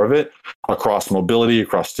lot more of it across mobility,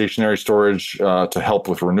 across stationary storage to help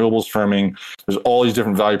with renewables firming. There's all these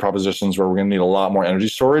different value propositions where we're going to need a lot more energy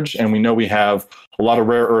storage. And we know we have a lot of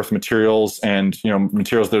rare earth materials and,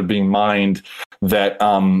 materials that are being mined that,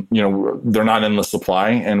 they're not in the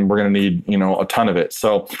supply, and we're going to need, a ton of it.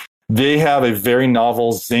 So they have a very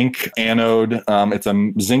novel zinc anode. It's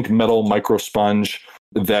a zinc metal micro sponge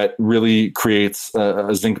that really creates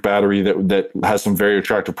a zinc battery that has some very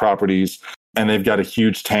attractive properties. and they've got a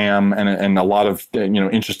huge TAM and a lot of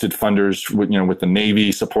interested funders with the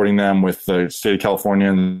Navy supporting them, with the state of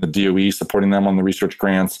California and the DOE supporting them on the research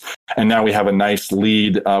grants. And now we have a nice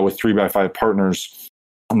lead with 3x5 partners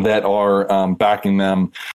that are backing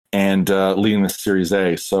them and leading the Series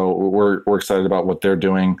A. So we're excited about what they're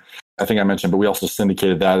doing. I think I mentioned, but we also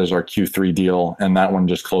syndicated that as our Q3 deal, and that one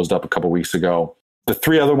just closed up a couple weeks ago. The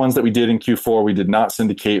three other ones that we did in Q4, we did not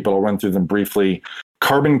syndicate, but I'll run through them briefly.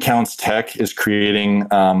 Carbon Counts Tech is creating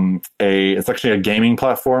it's actually a gaming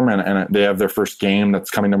platform, and they have their first game that's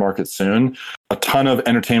coming to market soon. A ton of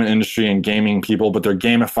entertainment industry and gaming people, but they're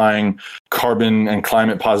gamifying carbon and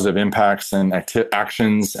climate positive impacts and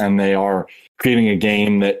actions, and they are creating a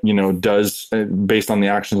game that does, based on the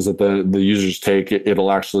actions that the users take,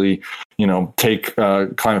 it'll actually take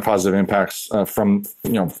climate positive impacts from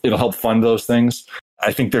it'll help fund those things.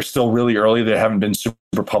 I think they're still really early. They haven't been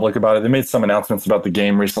super public about it. They made some announcements about the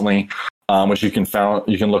game recently, which you can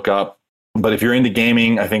look up. But if you're into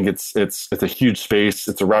gaming, I think it's a huge space.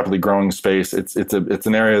 It's a rapidly growing space. It's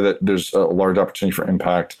an area that there's a large opportunity for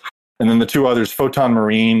impact. And then the two others, Photon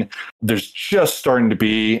Marine, there's just starting to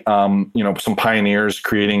be some pioneers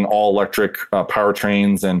creating all electric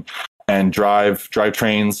powertrains and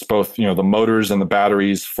drivetrains, both the motors and the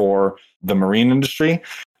batteries for the marine industry.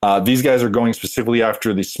 These guys are going specifically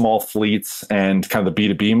after the small fleets and kind of the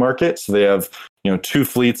B2B market. So they have, 2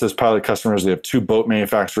 fleets as pilot customers. They have 2 boat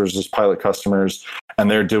manufacturers as pilot customers, and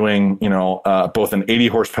they're doing, both an 80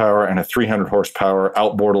 horsepower and a 300 horsepower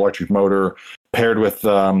outboard electric motor paired with,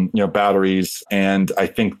 batteries. And I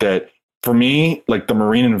think that for me, like, the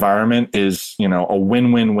marine environment is, a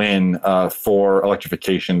win-win-win for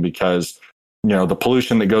electrification, because the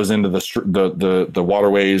pollution that goes into the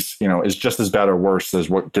waterways, is just as bad or worse as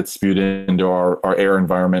what gets spewed into our air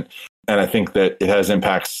environment. And I think that it has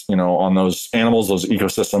impacts, on those animals, those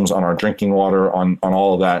ecosystems, on our drinking water, on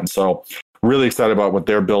all of that. And so really excited about what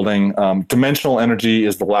they're building. Dimensional Energy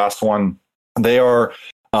is the last one. They are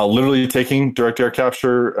literally taking direct air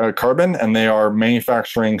capture carbon, and they are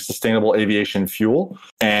manufacturing sustainable aviation fuel.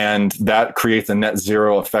 And that creates a net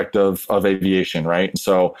zero effect of aviation, right?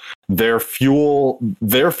 So their fuel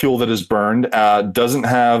that is burned doesn't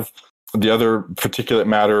have the other particulate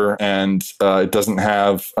matter, and it doesn't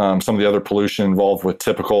have some of the other pollution involved with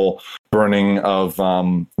typical burning of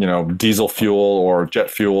diesel fuel or jet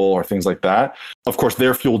fuel or things like that. Of course,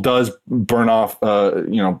 their fuel does burn off,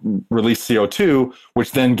 release CO2,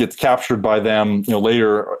 which then gets captured by them,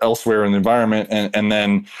 later elsewhere in the environment, and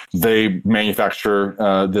then they manufacture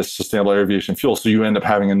this sustainable aviation fuel. So you end up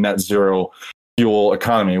having a net zero fuel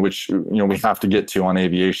economy, which we have to get to on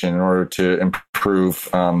aviation in order to improve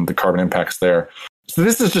the carbon impacts there. So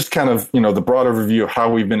this is just kind of the broad overview of how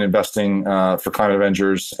we've been investing for Climate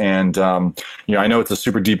Avengers, and I know it's a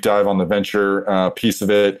super deep dive on the venture piece of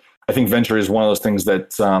it. I think venture is one of those things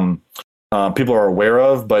that people are aware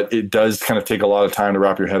of, but it does kind of take a lot of time to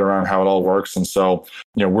wrap your head around how it all works. And so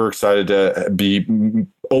we're excited to be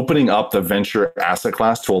opening up the venture asset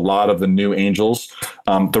class to a lot of the new angels.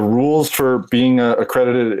 The rules for being an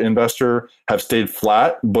accredited investor have stayed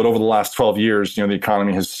flat, but over the last 12 years, the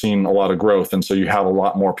economy has seen a lot of growth. And so you have a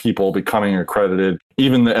lot more people becoming accredited.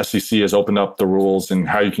 Even the SEC has opened up the rules and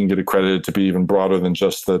how you can get accredited to be even broader than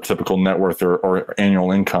just the typical net worth or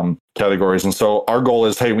annual income categories. And so our goal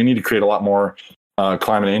is, hey, we need to create a lot more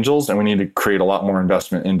climate angels, and we need to create a lot more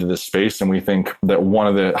investment into this space. And we think that one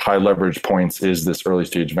of the high leverage points is this early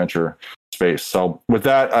stage venture space. So with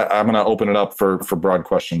that, I'm going to open it up for broad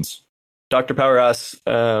questions. Dr. Power asks,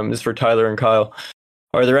 this is for Tyler and Kyle.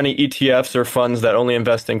 Are there any ETFs or funds that only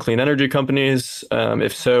invest in clean energy companies?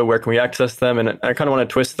 If so, where can we access them? And I kind of want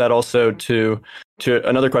to twist that also to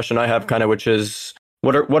another question I have, kind of, which is,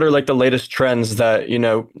 what are like the latest trends that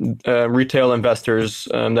retail investors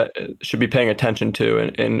that should be paying attention to,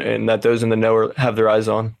 and that those in the know have their eyes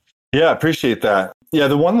on? Yeah, appreciate that. Yeah,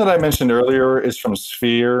 the one that I mentioned earlier is from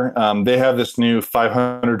Sphere. They have this new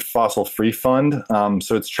 500 fossil free fund.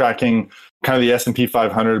 So it's tracking kind of the S&P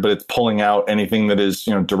 500, but it's pulling out anything that is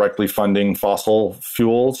directly funding fossil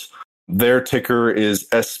fuels. Their ticker is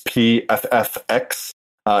SPFFX.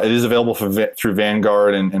 It is available through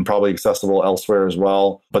Vanguard and probably accessible elsewhere as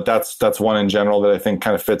well. But that's one in general that I think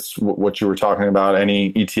kind of fits what you were talking about,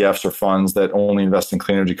 any ETFs or funds that only invest in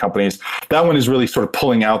clean energy companies. That one is really sort of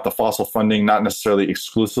pulling out the fossil funding, not necessarily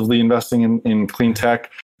exclusively investing in clean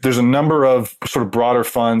tech. There's a number of sort of broader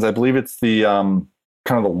funds. I believe it's the I'll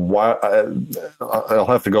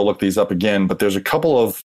have to go look these up again, but there's a couple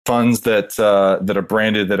of funds that are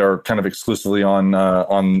branded that are kind of exclusively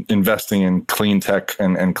on investing in clean tech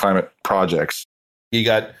and climate projects. You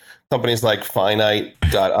got companies like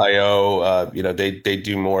Finite.io. They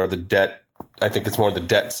do more of the debt. I think it's more the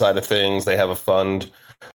debt side of things. They have a fund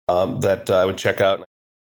that I would check out.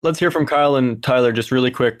 Let's hear from Kyle and Tyler just really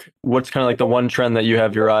quick. What's kind of like the one trend that you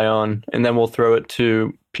have your eye on? And then we'll throw it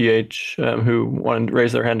to PH, who wanted to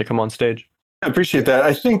raise their hand to come on stage. I appreciate that.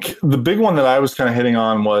 I think the big one that I was kind of hitting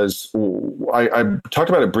on was, I talked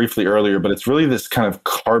about it briefly earlier, but it's really this kind of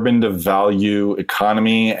carbon to value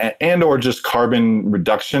economy and or just carbon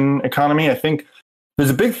reduction economy. I think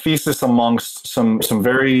there's a big thesis amongst some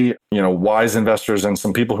very, wise investors and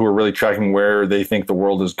some people who are really tracking where they think the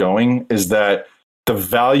world is going, is that the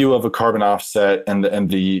value of a carbon offset and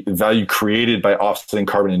the value created by offsetting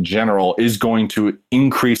carbon in general is going to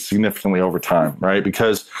increase significantly over time, right?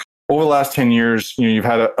 Because over the last 10 years, you've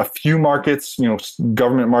had a few markets,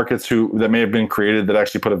 government markets that may have been created that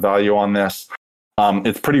actually put a value on this.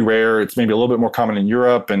 It's pretty rare. It's maybe a little bit more common in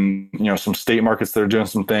Europe and, some state markets that are doing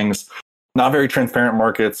some things. Not very transparent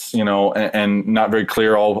markets, and not very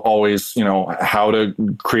clear always, how to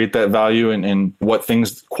create that value and what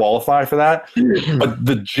things qualify for that. But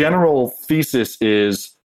the general thesis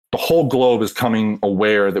is the whole globe is coming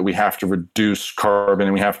aware that we have to reduce carbon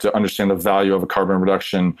and we have to understand the value of a carbon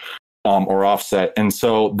reduction or offset. And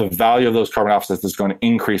so the value of those carbon offsets is going to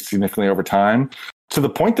increase significantly over time to the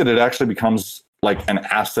point that it actually becomes like an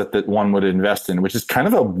asset that one would invest in, which is kind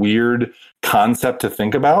of a weird concept to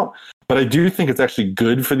think about. But I do think it's actually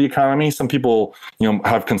good for the economy. Some people,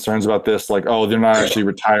 have concerns about this, like, oh, they're not actually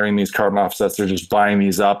retiring these carbon offsets. They're just buying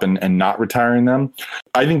these up and not retiring them.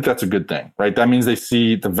 I think that's a good thing, right? That means they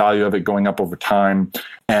see the value of it going up over time,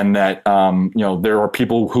 and that, there are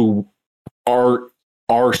people who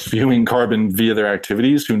are spewing carbon via their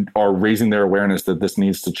activities who are raising their awareness that this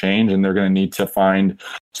needs to change, and they're going to need to find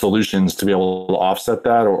solutions to be able to offset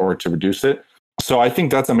that or to reduce it. So I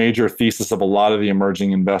think that's a major thesis of a lot of the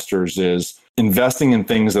emerging investors is investing in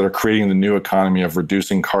things that are creating the new economy of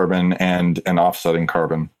reducing carbon and offsetting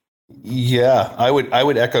carbon. Yeah, I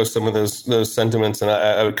would echo some of those sentiments, and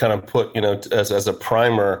I would kind of put, as a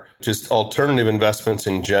primer, just alternative investments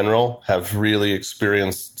in general have really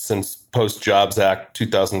experienced since post-Jobs Act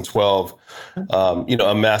 2012,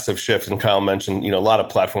 a massive shift. And Kyle mentioned, a lot of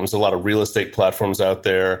platforms, a lot of real estate platforms out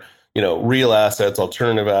there. Real assets,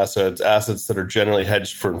 alternative assets that are generally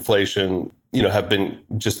hedged for inflation, have been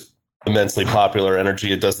just immensely popular.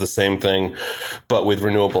 Energy, it does the same thing, but with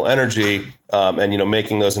renewable energy, and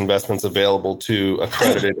making those investments available to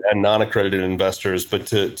accredited and non-accredited investors. But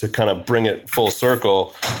to kind of bring it full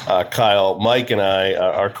circle, Kyle, Mike, and I,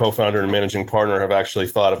 our co-founder and managing partner, have actually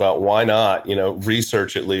thought about why not,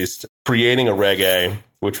 research at least creating a Reg A,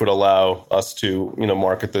 which would allow us to,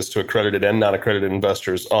 market this to accredited and non-accredited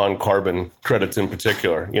investors on carbon credits in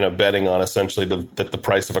particular, betting on essentially that the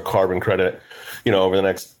price of a carbon credit, over the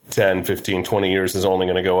next 10, 15, 20 years is only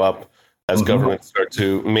going to go up as governments start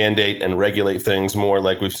to mandate and regulate things more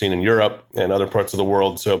like we've seen in Europe and other parts of the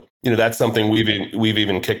world. So, that's something we've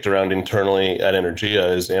even kicked around internally at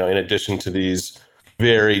Energia is, in addition to these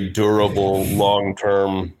very durable,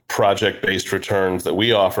 long-term project-based returns that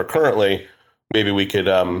we offer currently, maybe we could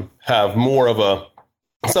have more of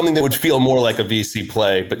something that would feel more like a VC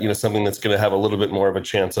play, but something that's going to have a little bit more of a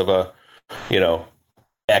chance of a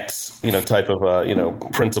X type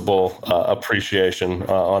of principal appreciation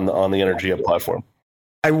on the Energia platform.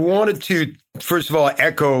 I wanted to first of all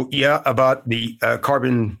echo about the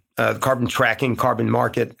carbon tracking, carbon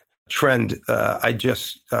market trend. I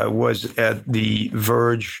just was at the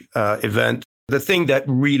Verge event. The thing that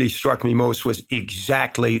really struck me most was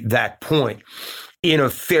exactly that point. In a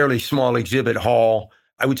fairly small exhibit hall,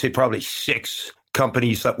 I would say probably 6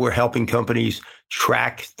 companies that were helping companies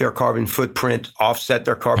track their carbon footprint, offset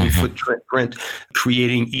their carbon footprint,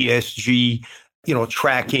 creating ESG,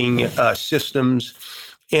 tracking systems,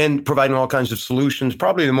 and providing all kinds of solutions.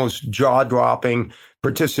 Probably the most jaw-dropping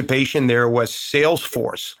participation there was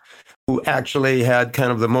Salesforce, who actually had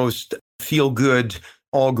kind of the most feel-good,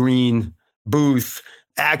 all-green booth,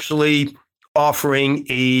 actually offering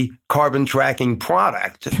a carbon tracking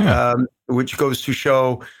product, which goes to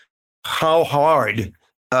show how hard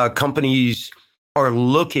companies are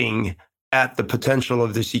looking at the potential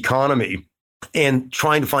of this economy and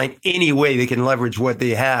trying to find any way they can leverage what they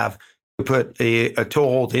have to put a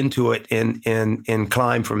toehold into it and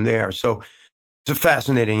climb from there. So it's a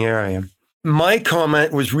fascinating area. My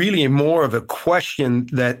comment was really more of a question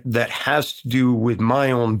that has to do with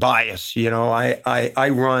my own bias. I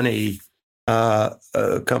run a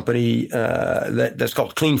company that's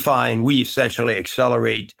called CleanFi, and we essentially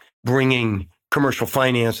accelerate bringing commercial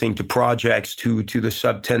financing to projects to the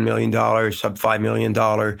sub $10 million, sub $5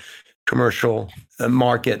 million commercial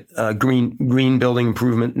market, green building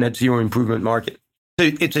improvement, net zero improvement market.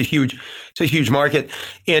 It's a huge market,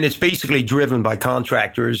 and it's basically driven by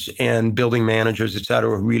contractors and building managers, et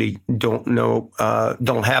cetera, who really don't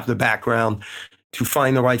have the background to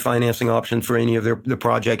find the right financing option for any of the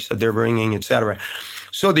projects that they're bringing, et cetera.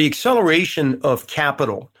 So the acceleration of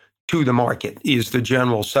capital to the market is the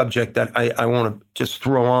general subject that I want to just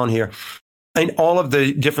throw on here. And all of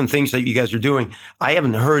the different things that you guys are doing, I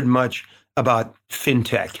haven't heard much about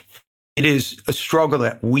fintech. It is a struggle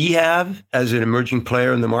that we have as an emerging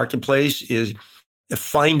player in the marketplace, is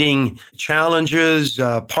finding challenges,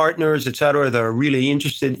 partners, et cetera, that are really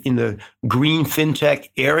interested in the green fintech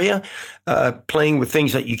area, playing with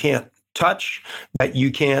things that you can't touch, that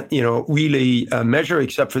you can't, really measure,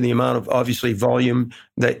 except for the amount of obviously volume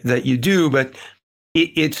that you do. But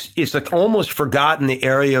it's like almost forgotten the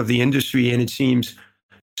area of the industry, and it seems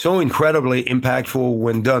so incredibly impactful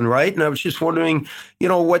when done right. And I was just wondering,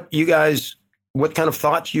 what kind of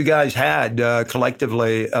thoughts you guys had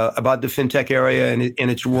collectively about the fintech area and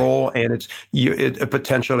its role and a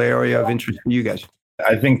potential area of interest for you guys.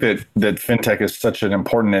 I think that fintech is such an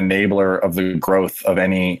important enabler of the growth of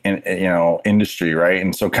any industry, right?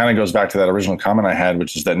 And so it kind of goes back to that original comment I had,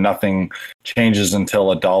 which is that nothing changes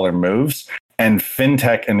until a dollar moves, and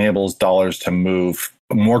fintech enables dollars to move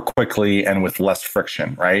more quickly and with less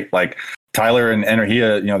friction, right? Like Tyler and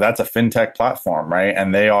Energia, that's a fintech platform, right?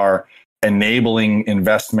 And they are enabling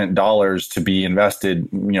investment dollars to be invested,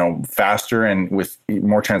 faster and with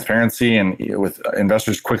more transparency, and with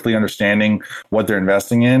investors quickly understanding what they're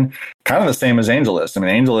investing in. Kind of the same as AngelList. I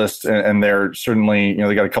mean, AngelList, and they're certainly,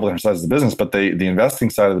 they got a couple different sides of the business, but the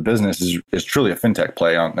investing side of the business is truly a fintech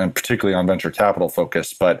play and particularly on venture capital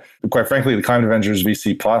focus. But quite frankly, the Climate Ventures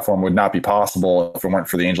VC platform would not be possible if it weren't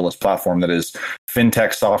for the AngelList platform that is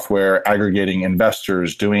fintech software, aggregating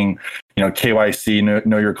investors, doing KYC,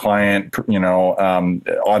 know your client,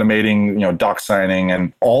 automating, doc signing,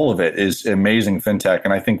 and all of it is amazing fintech.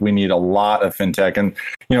 And I think we need a lot of fintech. And,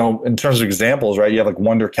 in terms of examples, right, you have like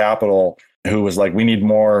Wonder Capital, who was like, we need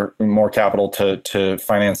more capital to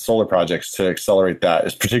finance solar projects to accelerate that.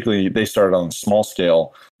 It's particularly, they started on a small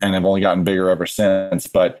scale and have only gotten bigger ever since.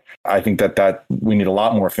 But I think that we need a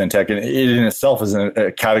lot more fintech. And it in itself is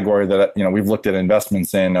a category that, we've looked at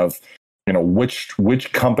investments in of,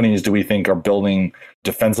 which companies do we think are building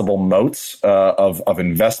defensible moats of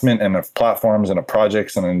investment and of platforms and of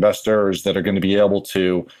projects and investors that are going to be able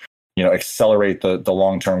to, accelerate the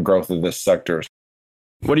long-term growth of this sector.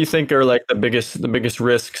 What do you think are like the biggest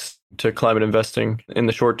risks to climate investing in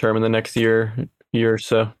the short term in the next year or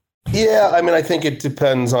so? Yeah, I mean, I think it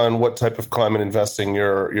depends on what type of climate investing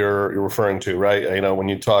you're referring to, right? When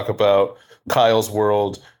you talk about Kyle's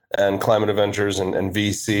world and Climate Ventures and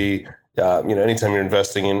VC, anytime you're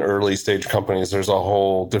investing in early stage companies, there's a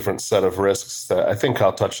whole different set of risks that I think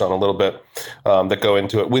Kyle touched on a little bit that go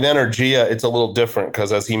into it. With Energia, it's a little different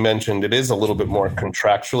because, as he mentioned, it is a little bit more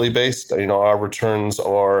contractually based. Our returns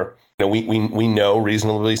are, we know,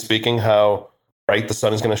 reasonably speaking, how bright the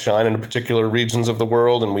sun is going to shine in particular regions of the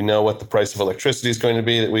world, and we know what the price of electricity is going to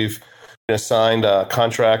be that we've signed a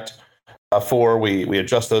contract for. We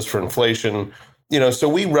adjust those for inflation. So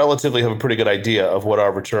we relatively have a pretty good idea of what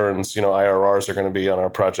our returns, IRRs are going to be on our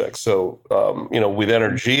projects. So, with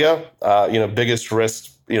Energia, biggest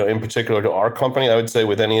risk, in particular to our company, I would say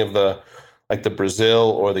with any of the, like the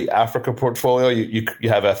Brazil or the Africa portfolio, you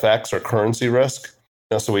have FX or currency risk.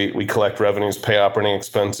 So we collect revenues, pay operating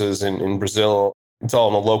expenses in Brazil. It's all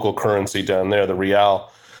in the local currency down there, the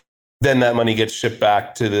real. Then that money gets shipped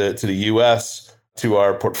back to the U.S., to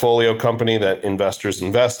our portfolio company that investors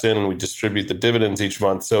invest in, and we distribute the dividends each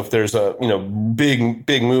month. So if there's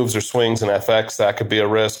big moves or swings in FX, that could be a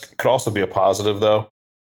risk. It could also be a positive, though.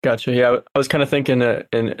 Gotcha. Yeah, I was kind of thinking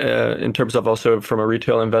in terms of also from a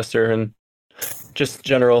retail investor and just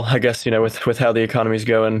general, I guess, with how the economy's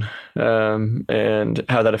going and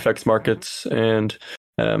how that affects markets. And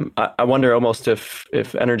I wonder almost if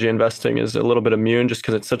energy investing is a little bit immune, just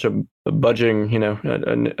because it's such a budging,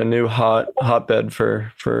 a new hotbed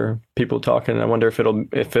for people talking. I wonder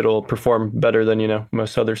if it'll perform better than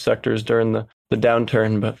most other sectors during the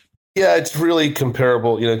downturn. But yeah, it's really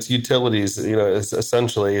comparable. It's utilities. It's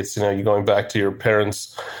essentially it's you going back to your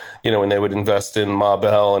parents. When they would invest in Ma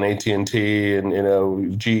Bell and AT&T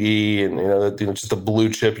and, GE and, just the blue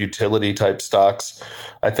chip utility type stocks.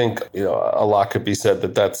 I think, a lot could be said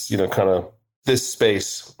that's, kind of this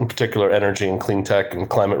space, in particular, energy and clean tech and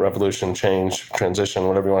climate revolution, change, transition,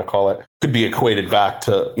 whatever you want to call it, could be equated back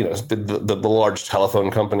to, the large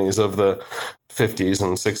telephone companies of the 50s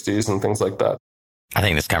and 60s and things like that. I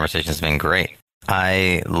think this conversation has been great.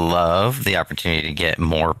 I love the opportunity to get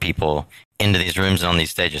more people into these rooms and on these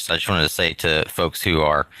stages. So I just wanted to say to folks who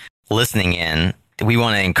are listening in, we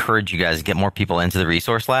want to encourage you guys to get more people into the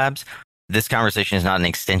resource labs. This conversation is not an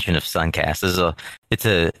extension of Suncast. It's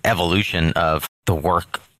a evolution of the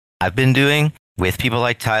work I've been doing with people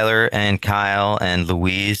like Tyler and Kyle and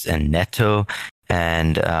Luis and Neto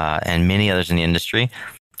and many others in the industry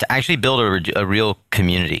to actually build a real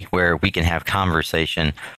community where we can have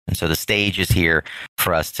conversation. And so the stage is here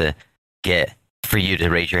for us for you to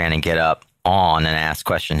raise your hand and get up on and ask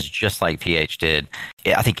questions just like PH did.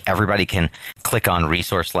 I think everybody can click on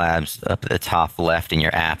Resource Labs up at the top left in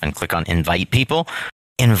your app and click on invite people.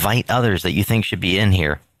 Invite others that you think should be in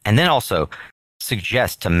here. And then also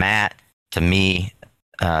suggest to Matt, to me,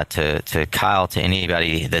 to Kyle, to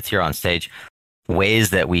anybody that's here on stage, ways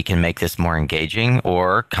that we can make this more engaging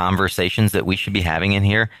or conversations that we should be having in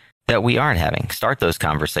here that we aren't having. Start those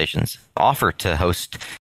conversations. Offer to host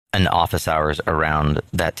an office hours around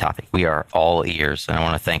that topic. We are all ears. And I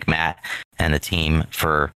want to thank Matt and the team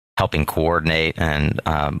for helping coordinate and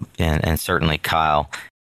certainly Kyle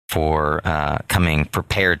for coming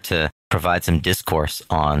prepared to provide some discourse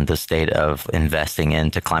on the state of investing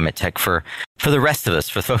into climate tech for the rest of us,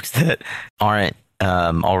 for folks that aren't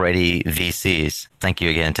already VCs. Thank you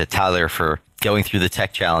again to Tyler for going through the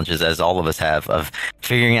tech challenges, as all of us have, of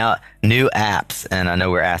figuring out new apps. And I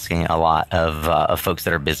know we're asking a lot of folks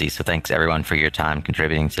that are busy. So thanks everyone for your time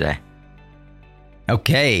contributing today.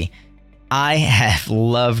 Okay. I have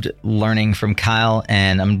loved learning from Kyle,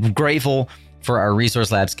 and I'm grateful for our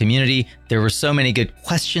Resource Labs community. There were so many good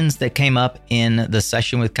questions that came up in the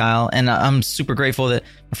session with Kyle, and I'm super grateful that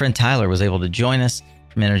my friend Tyler was able to join us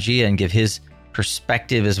from Energia and give his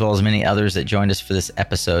perspective, as well as many others that joined us for this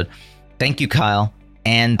episode. Thank you, Kyle,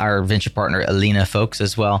 and our venture partner, Alina folks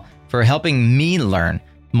as well, for helping me learn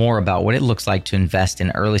more about what it looks like to invest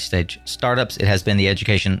in early stage startups. It has been the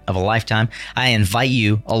education of a lifetime. I invite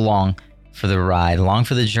you along for the ride, along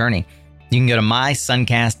for the journey. You can go to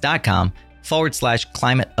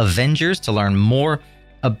mysuncast.com/Climate Avengers to learn more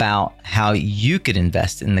about how you could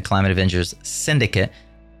invest in the Climate Avengers Syndicate.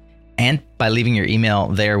 And by leaving your email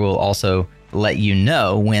there, we'll also let you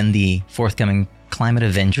know when the forthcoming Climate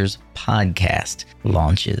Avengers podcast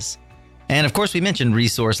launches. And of course, we mentioned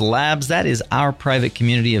Resource Labs. That is our private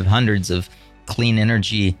community of hundreds of clean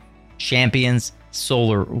energy champions,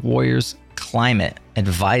 solar warriors, climate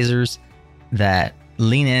advisors that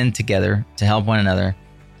lean in together to help one another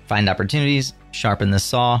find opportunities, sharpen the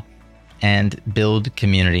saw, and build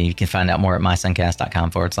community. You can find out more at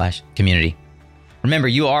mysuncast.com/community. Remember,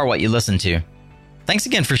 you are what you listen to. Thanks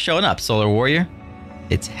again for showing up, Solar Warrior.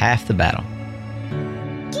 It's half the battle.